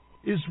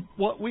is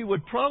what we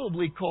would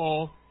probably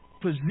call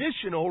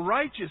positional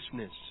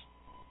righteousness.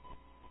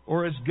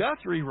 Or as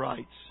Guthrie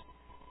writes,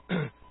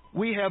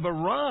 we have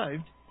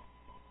arrived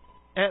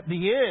at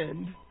the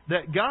end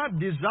that God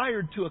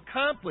desired to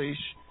accomplish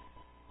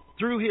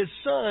through His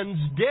Son's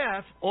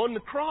death on the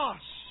cross.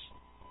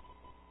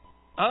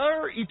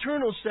 Our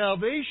eternal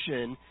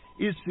salvation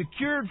is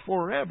secured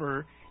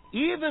forever,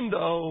 even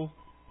though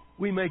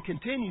we may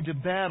continue to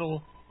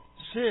battle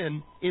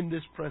sin in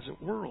this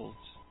present world.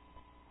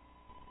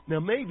 Now,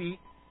 maybe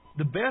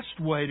the best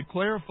way to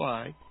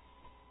clarify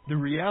the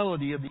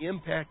reality of the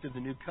impact of the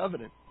new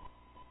covenant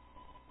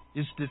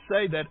is to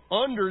say that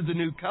under the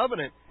new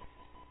covenant,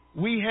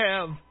 we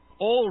have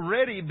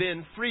already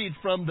been freed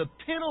from the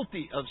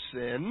penalty of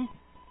sin.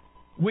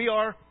 We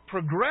are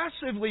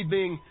progressively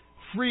being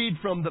freed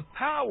from the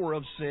power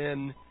of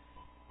sin.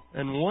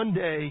 And one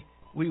day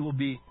we will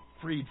be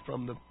freed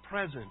from the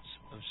presence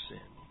of sin.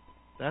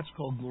 That's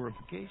called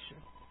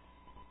glorification.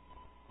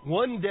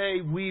 One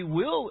day we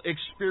will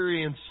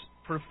experience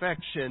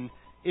perfection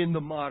in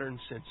the modern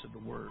sense of the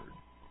word.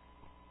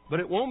 But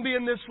it won't be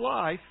in this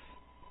life.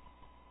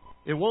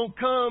 It won't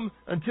come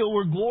until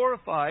we're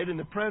glorified in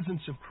the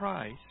presence of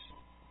Christ.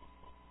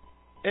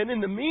 And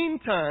in the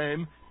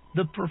meantime,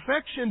 the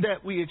perfection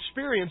that we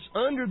experience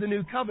under the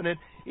new covenant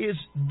is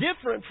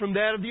different from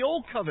that of the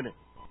old covenant.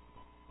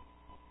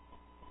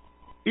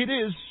 It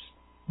is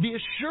the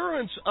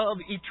assurance of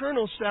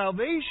eternal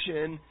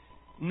salvation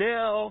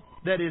now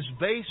that is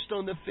based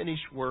on the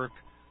finished work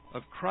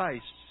of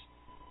Christ's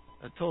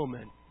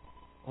atonement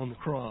on the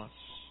cross.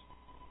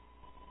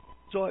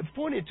 So I've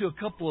pointed to a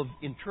couple of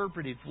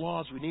interpretive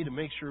flaws we need to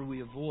make sure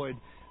we avoid.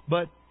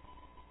 But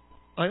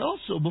I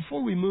also,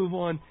 before we move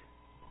on,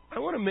 I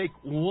want to make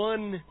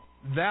one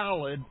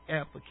valid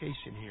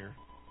application here.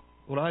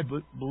 What I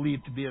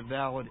believe to be a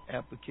valid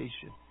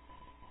application.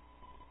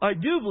 I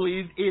do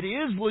believe it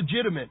is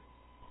legitimate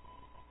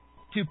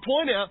to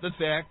point out the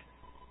fact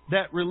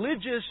that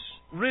religious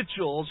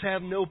rituals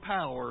have no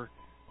power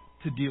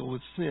to deal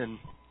with sin.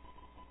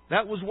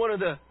 That was one of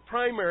the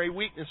primary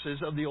weaknesses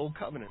of the Old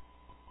Covenant.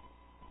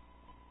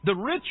 The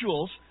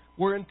rituals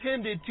were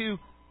intended to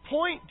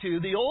point to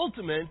the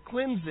ultimate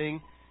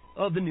cleansing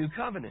of the New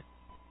Covenant.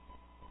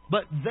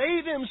 But they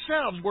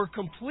themselves were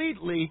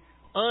completely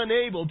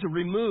unable to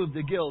remove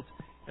the guilt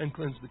and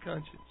cleanse the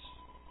conscience.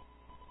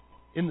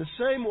 In the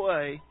same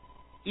way,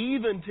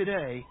 even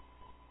today,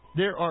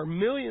 there are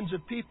millions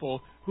of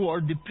people who are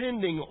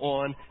depending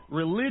on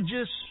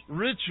religious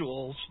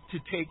rituals to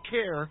take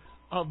care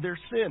of their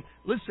sin.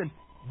 Listen,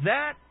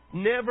 that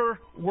never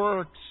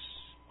works.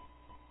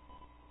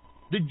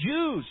 The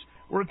Jews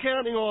were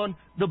counting on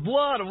the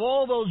blood of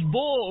all those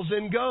bulls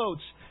and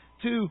goats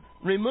to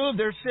remove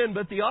their sin.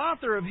 But the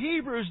author of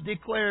Hebrews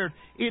declared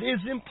it is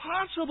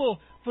impossible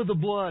for the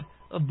blood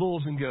of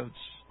bulls and goats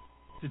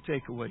to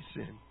take away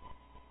sin.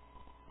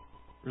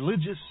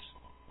 Religious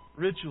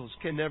rituals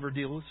can never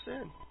deal with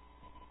sin.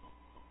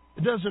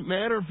 It doesn't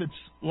matter if it's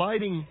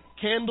lighting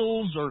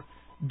candles or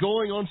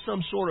going on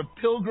some sort of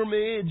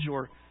pilgrimage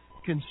or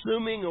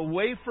consuming a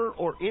wafer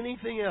or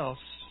anything else.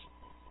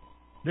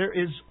 There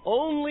is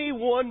only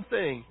one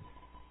thing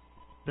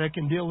that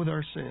can deal with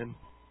our sin,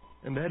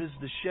 and that is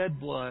the shed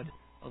blood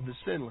of the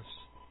sinless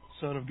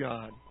Son of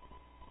God.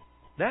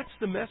 That's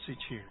the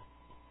message here.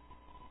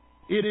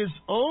 It is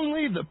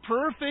only the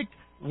perfect,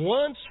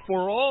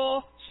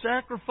 once-for-all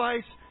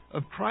sacrifice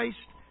of Christ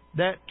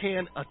that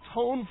can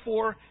atone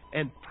for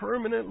and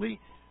permanently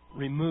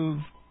remove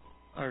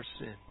our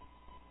sin.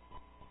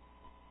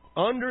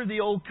 Under the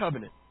Old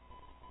Covenant,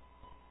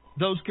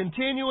 those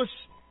continuous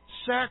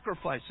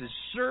sacrifices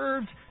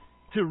served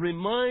to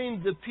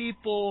remind the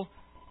people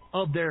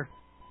of their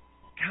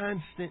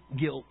constant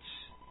guilt,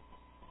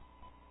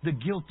 the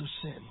guilt of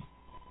sin.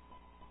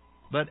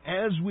 But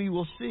as we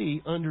will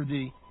see under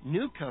the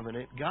New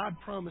Covenant, God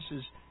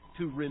promises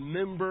to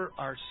remember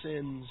our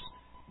sins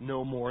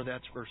no more.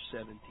 That's verse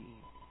 17.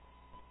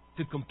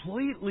 To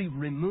completely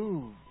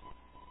remove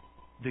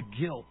the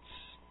guilt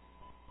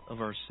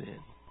of our sin.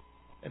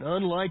 And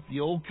unlike the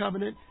Old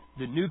Covenant,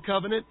 the New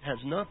Covenant has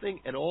nothing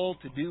at all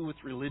to do with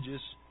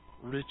religious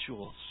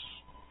rituals.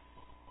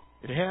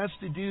 It has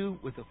to do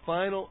with the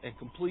final and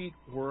complete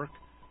work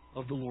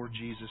of the Lord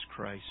Jesus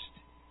Christ.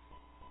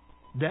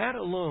 That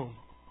alone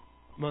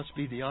must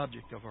be the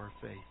object of our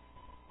faith.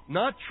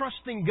 Not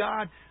trusting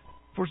God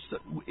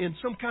in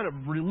some kind of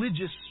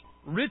religious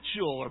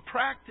ritual or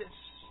practice.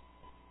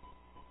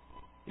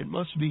 It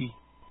must be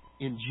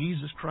in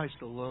Jesus Christ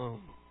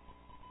alone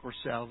for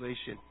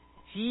salvation.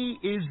 He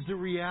is the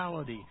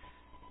reality.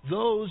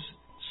 Those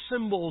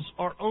symbols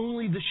are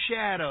only the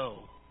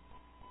shadow.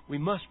 We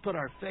must put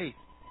our faith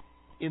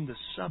in the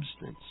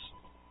substance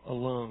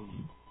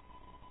alone.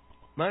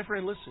 My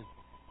friend, listen.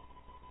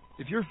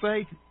 If your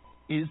faith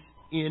is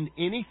in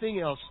anything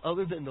else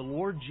other than the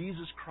Lord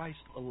Jesus Christ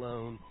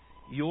alone,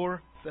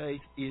 your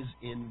faith is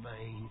in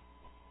vain.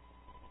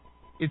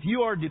 If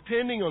you are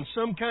depending on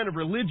some kind of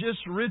religious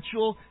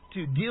ritual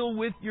to deal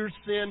with your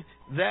sin,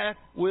 that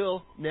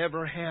will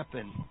never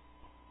happen.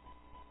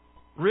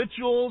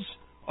 Rituals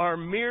are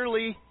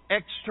merely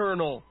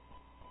external.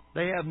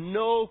 They have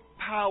no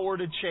power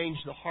to change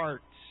the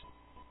heart.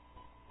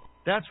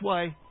 That's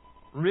why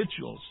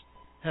rituals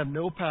have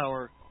no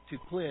power to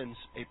cleanse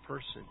a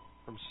person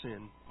from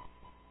sin.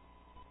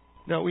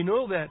 Now, we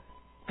know that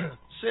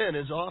sin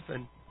is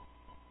often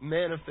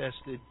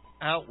manifested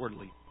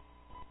outwardly.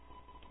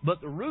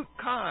 But the root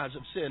cause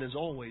of sin is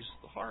always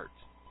the heart.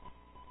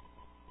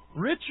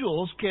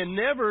 Rituals can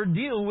never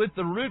deal with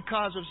the root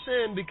cause of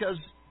sin because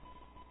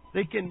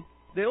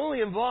they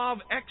only involve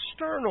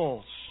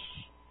externals.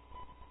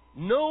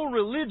 no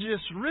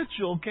religious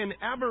ritual can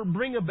ever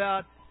bring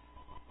about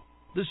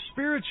the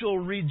spiritual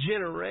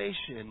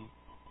regeneration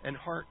and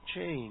heart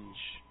change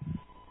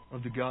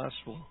of the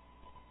gospel.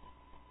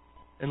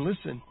 And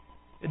listen,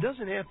 it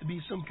doesn't have to be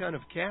some kind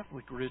of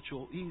Catholic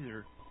ritual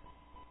either.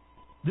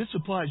 This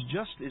applies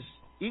just as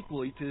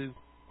equally to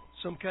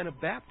some kind of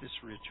Baptist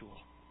ritual.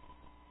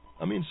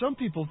 I mean, some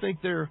people think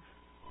they're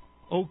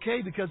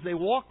okay because they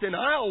walked an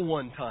aisle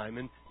one time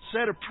and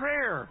said a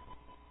prayer.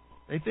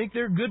 They think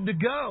they're good to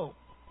go.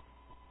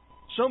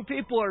 Some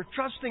people are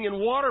trusting in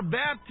water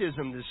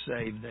baptism to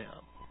save them.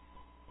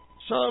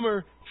 Some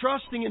are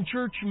trusting in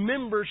church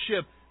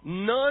membership.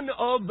 None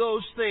of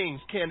those things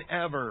can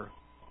ever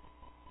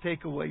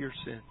take away your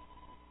sin.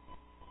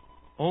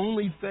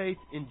 Only faith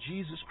in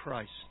Jesus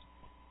Christ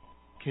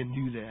can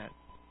do that.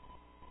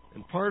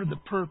 And part of the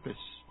purpose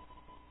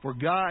for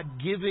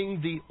God giving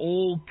the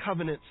old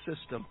covenant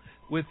system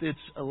with its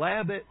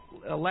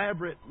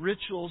elaborate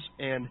rituals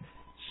and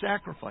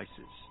sacrifices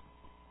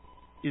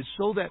is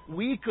so that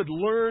we could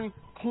learn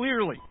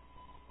clearly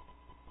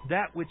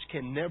that which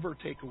can never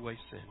take away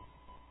sin.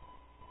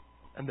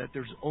 And that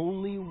there's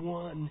only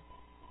one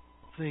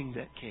thing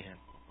that can: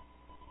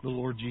 the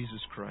Lord Jesus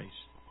Christ.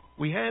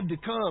 We had to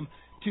come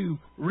to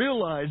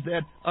realize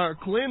that our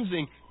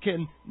cleansing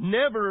can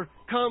never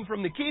come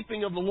from the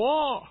keeping of the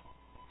law,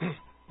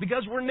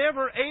 because we're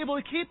never able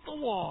to keep the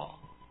law.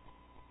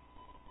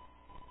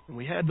 And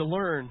we had to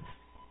learn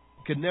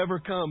it could never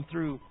come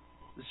through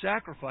the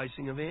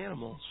sacrificing of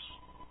animals.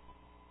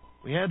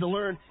 We had to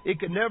learn it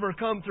could never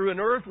come through an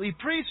earthly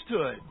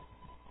priesthood.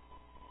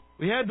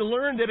 We had to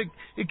learn that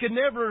it could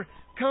never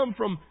come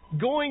from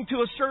going to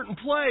a certain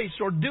place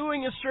or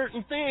doing a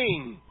certain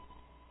thing.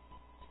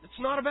 It's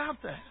not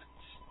about that.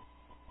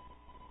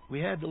 We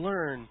had to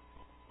learn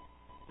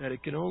that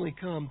it can only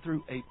come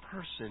through a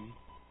person,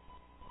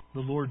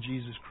 the Lord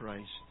Jesus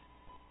Christ.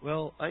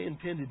 Well, I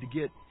intended to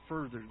get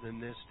further than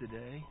this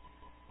today,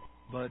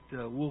 but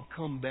we'll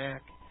come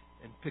back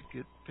and pick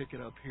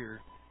it up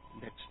here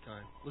next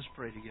time. Let's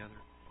pray together.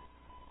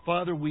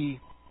 Father,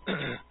 we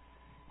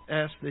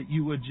ask that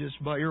you would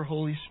just, by your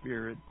Holy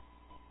Spirit,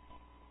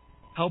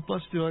 help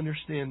us to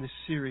understand the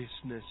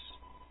seriousness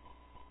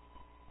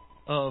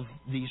of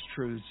these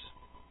truths.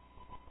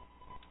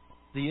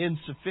 The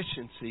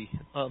insufficiency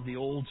of the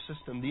old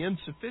system, the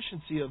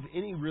insufficiency of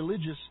any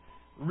religious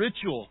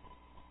ritual,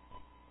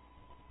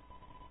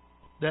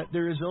 that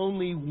there is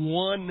only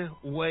one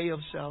way of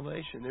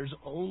salvation. There's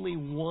only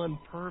one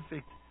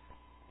perfect,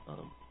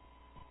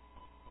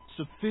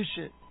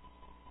 sufficient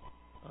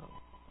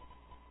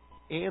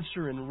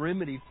answer and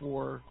remedy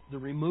for the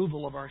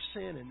removal of our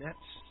sin, and that's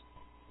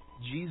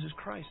Jesus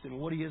Christ and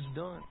what He has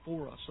done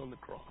for us on the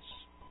cross.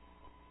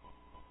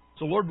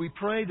 So, Lord, we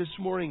pray this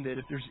morning that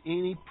if there's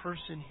any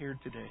person here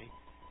today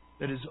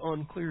that is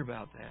unclear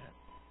about that,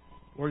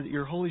 or that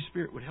your Holy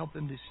Spirit would help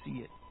them to see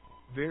it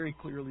very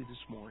clearly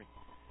this morning.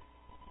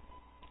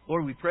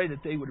 Lord, we pray that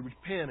they would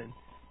repent and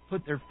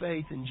put their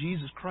faith in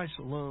Jesus Christ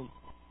alone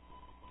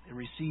and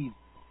receive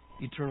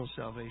eternal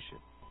salvation.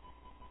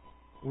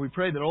 We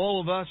pray that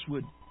all of us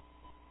would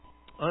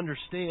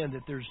understand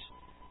that there's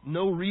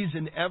no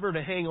reason ever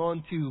to hang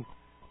on to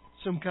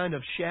some kind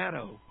of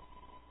shadow,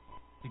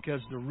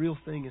 because the real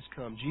thing has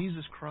come.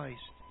 Jesus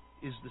Christ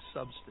is the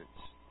substance.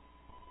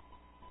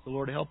 So,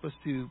 Lord, help us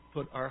to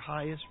put our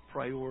highest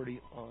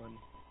priority on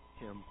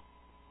Him.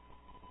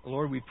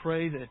 Lord, we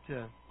pray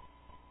that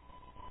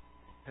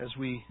as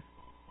we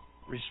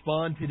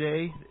respond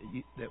today,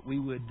 that we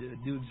would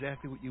do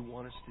exactly what you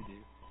want us to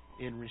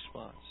do in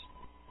response.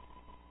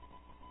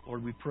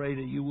 Lord, we pray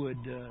that you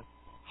would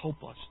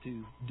help us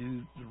to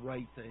do the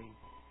right thing,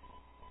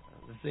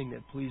 the thing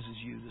that pleases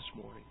you this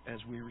morning as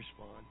we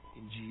respond.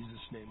 In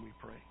Jesus' name we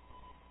pray.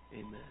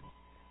 Amen.